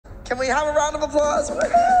Can we have a round of applause?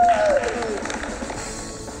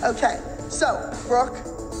 Okay, so, Brooke,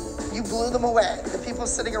 you blew them away. The people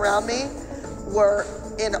sitting around me were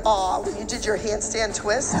in awe when you did your handstand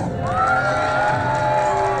twist.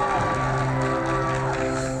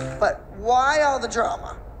 But why all the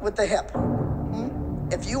drama with the hip?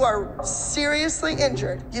 If you are seriously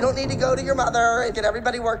injured, you don't need to go to your mother and get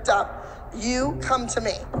everybody worked up. You come to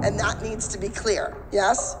me, and that needs to be clear,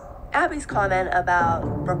 yes? Abby's comment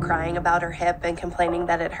about Brooke crying about her hip and complaining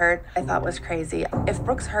that it hurt, I thought was crazy. If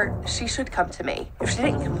Brooke's hurt, she should come to me. If she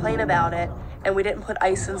didn't complain about it and we didn't put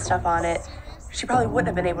ice and stuff on it, she probably wouldn't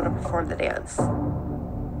have been able to perform the dance.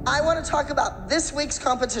 I want to talk about this week's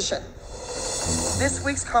competition. This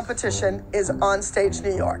week's competition is on stage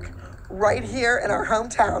New York, right here in our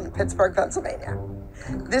hometown, Pittsburgh, Pennsylvania.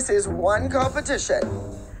 This is one competition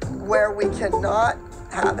where we cannot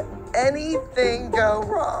have anything go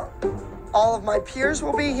wrong. All of my peers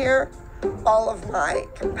will be here. All of my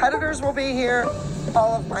competitors will be here.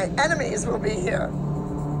 All of my enemies will be here.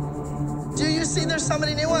 Do you see there's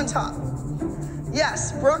somebody new on top?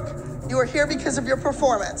 Yes, Brooke, you are here because of your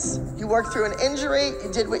performance. You worked through an injury, you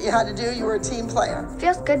did what you had to do, you were a team player. It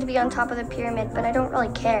feels good to be on top of the pyramid, but I don't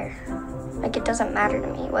really care. Like, it doesn't matter to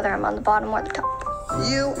me whether I'm on the bottom or the top.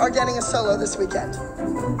 You are getting a solo this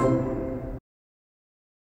weekend.